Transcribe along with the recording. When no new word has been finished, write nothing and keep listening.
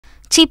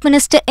Chief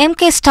Minister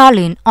MK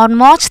Stalin on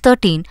March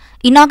 13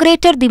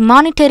 inaugurated the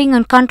Monitoring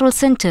and Control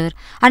Center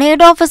and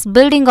Head Office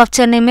building of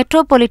Chennai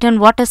Metropolitan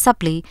Water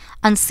Supply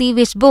and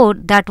Sewage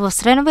Board that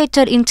was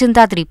renovated in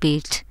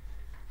Chintadripet.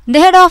 The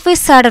head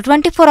office had a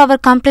 24-hour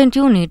complaint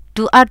unit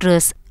to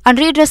address and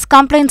redress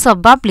complaints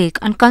of public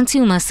and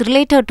consumers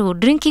related to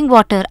drinking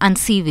water and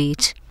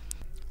sewage.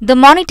 The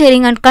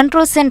Monitoring and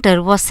Control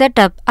Center was set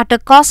up at a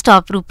cost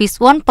of Rs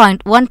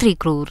 1.13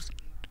 crore.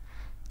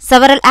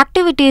 Several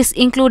activities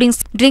including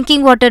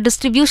drinking water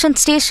distribution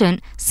station,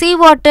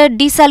 seawater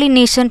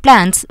desalination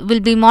plants will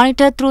be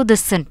monitored through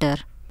this center.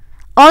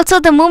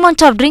 Also, the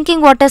movement of drinking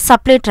water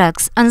supply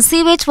trucks and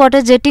sewage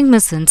water jetting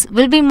machines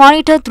will be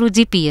monitored through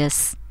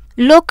GPS.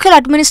 Local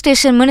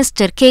Administration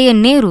Minister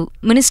K.N. Nehru,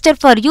 Minister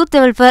for Youth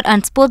Welfare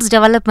and Sports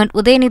Development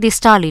Udayanidhi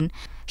Stalin,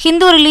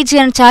 Hindu Religion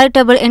and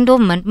Charitable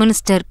Endowment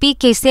Minister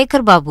P.K.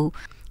 Sekhar Babu,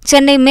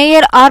 Chennai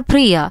Mayor R.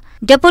 Priya,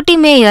 Deputy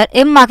Mayor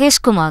M.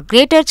 Mahesh Kumar,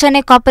 Greater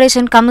Chennai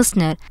Corporation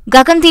Commissioner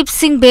Gagandeep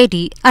Singh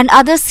Bedi and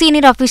other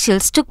senior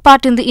officials took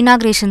part in the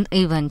inauguration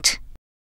event.